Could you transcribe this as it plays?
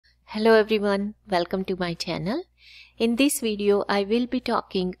Hello everyone, welcome to my channel. In this video, I will be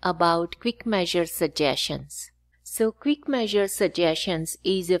talking about quick measure suggestions. So quick measure suggestions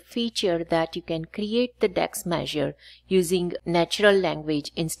is a feature that you can create the DEX measure using natural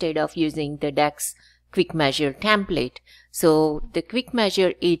language instead of using the DEX quick measure template. So the quick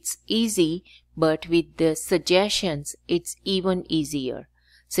measure, it's easy, but with the suggestions, it's even easier.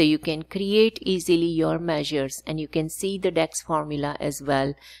 So you can create easily your measures and you can see the DEX formula as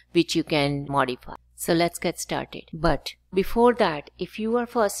well, which you can modify. So let's get started. But before that, if you are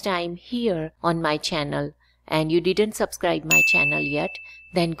first time here on my channel and you didn't subscribe my channel yet,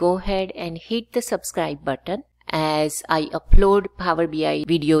 then go ahead and hit the subscribe button as I upload Power BI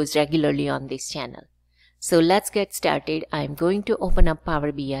videos regularly on this channel. So let's get started. I'm going to open up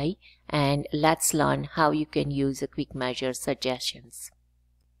Power BI and let's learn how you can use a quick measure suggestions.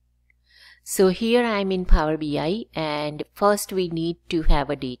 So here I'm in Power BI and first we need to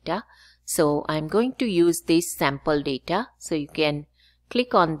have a data. So I'm going to use this sample data. So you can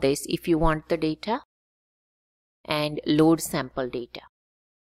click on this if you want the data and load sample data.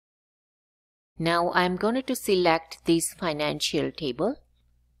 Now I'm going to select this financial table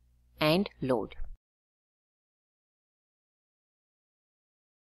and load.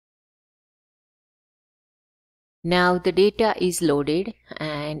 Now the data is loaded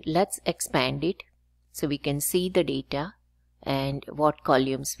and let's expand it so we can see the data and what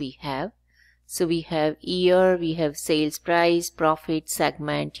columns we have. So we have year, we have sales price, profit,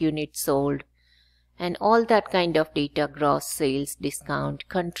 segment, unit sold, and all that kind of data, gross sales, discount,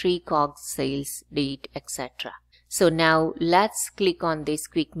 country, COGS, sales, date, etc. So now let's click on this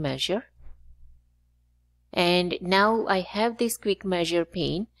quick measure. And now I have this quick measure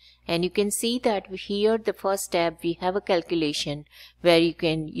pane. And you can see that here the first tab we have a calculation where you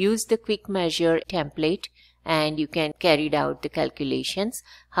can use the quick measure template and you can carry out the calculations.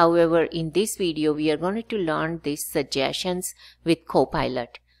 However, in this video we are going to learn these suggestions with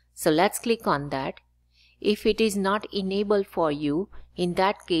COPILOT. So let's click on that. If it is not enabled for you, in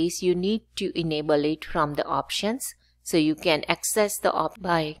that case you need to enable it from the options. So you can access the option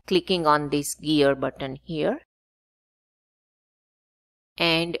by clicking on this gear button here.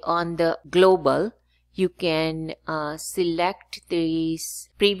 And on the global, you can select these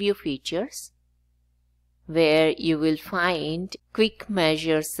preview features where you will find quick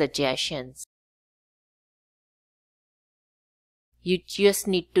measure suggestions. You just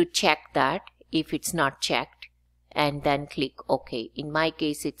need to check that if it's not checked and then click OK. In my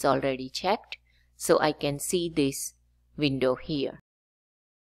case, it's already checked, so I can see this window here.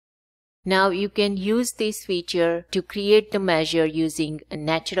 Now you can use this feature to create the measure using a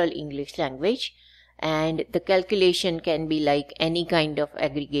natural English language, and the calculation can be like any kind of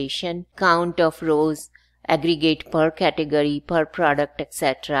aggregation, count of rows, aggregate per category, per product,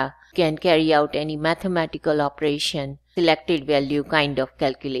 etc. You can carry out any mathematical operation, selected value kind of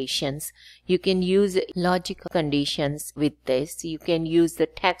calculations. You can use logical conditions with this. You can use the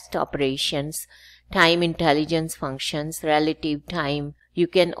text operations, time intelligence functions, relative time. You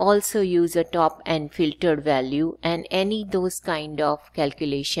can also use a top and filtered value and any those kind of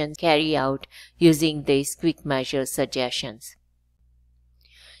calculations carry out using these quick measure suggestions.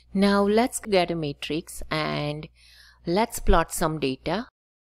 Now let's get a matrix and let's plot some data.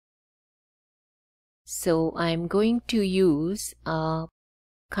 So I'm going to use a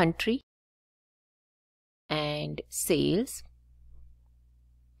country and sales.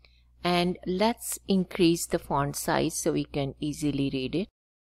 And let's increase the font size so we can easily read it.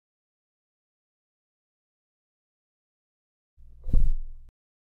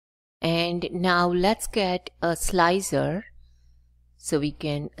 And now let's get a slicer so we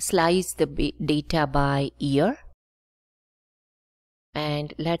can slice the data by year.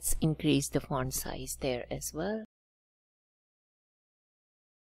 And let's increase the font size there as well.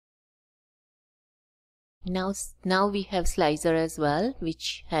 Now we have slicer as well,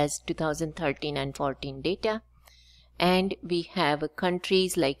 which has 2013 and 14 data. And we have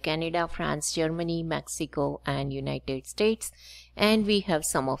countries like Canada, France, Germany, Mexico, and United States. And we have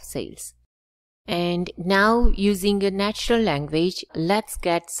sum of sales. And now using a natural language, let's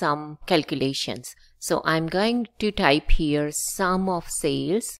get some calculations. So I'm going to type here sum of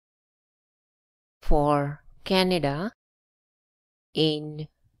sales for Canada in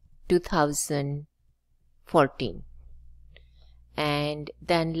 2014. And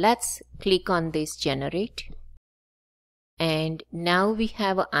then let's click on this generate. And now we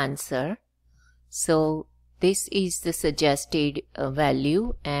have an answer. So this is the suggested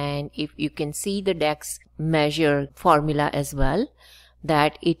value, and if you can see the DEX measure formula as well,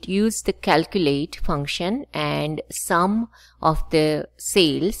 that it used the calculate function and sum of the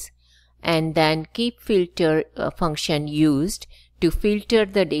sales and then keep filter function used to filter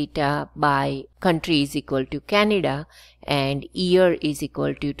the data by country is equal to Canada and year is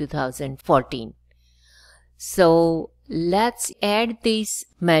equal to 2014. So let's add this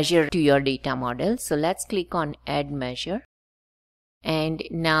measure to your data model. So let's click on add measure, and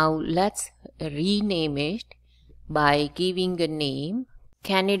now let's rename it by giving a name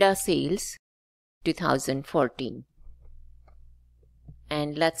Canada sales 2014,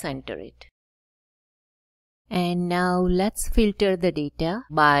 and let's enter it. And now let's filter the data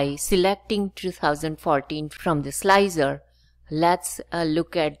by selecting 2014 from the slicer. Let's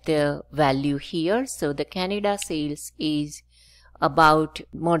look at the value here. So the Canada sales is about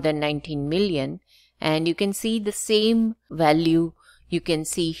more than 19 million, and you can see the same value you can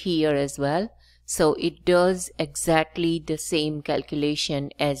see here as well. So it does exactly the same calculation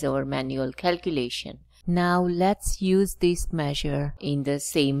as our manual calculation. Now let's use this measure in the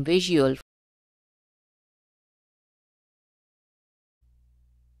same visual.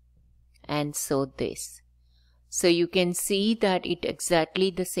 And so this. So you can see that it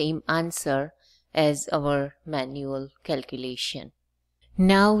exactly the same answer as our manual calculation.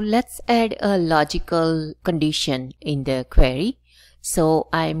 Now let's add a logical condition in the query. So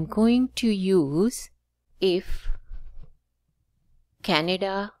I'm going to use if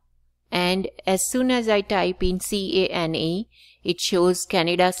Canada, and as soon as I type in CANA, it shows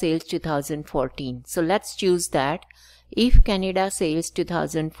Canada sales 2014. So let's choose that. If Canada sales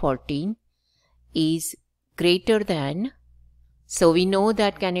 2014 is greater than, so we know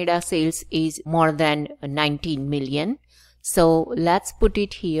that Canada sales is more than 19 million. So let's put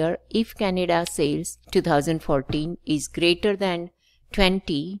it here. If Canada sales 2014 is greater than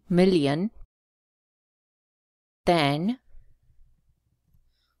 20 million, then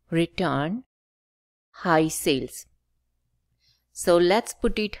return high sales. So let's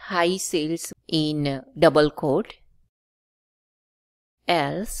put it high sales in double quote,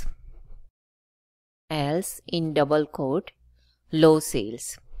 else in double quote low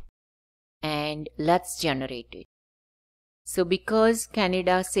sales, and let's generate it. So because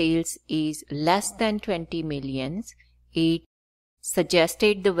Canada sales is less than 20 millions, it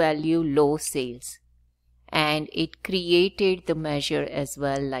suggested the value low sales, and it created the measure as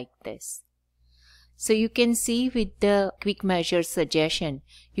well like this. So you can see with the quick measure suggestion,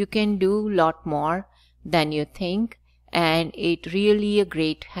 you can do a lot more than you think, and it really a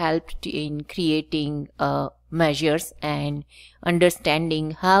great help in creating measures and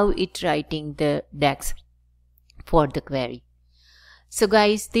understanding how it writing the DAX for the query. So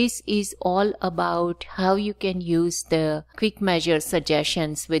guys, this is all about how you can use the quick measure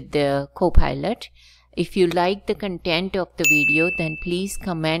suggestions with the Copilot. If you like the content of the video, then please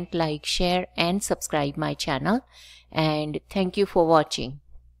comment, like, share and subscribe my channel, and thank you for watching.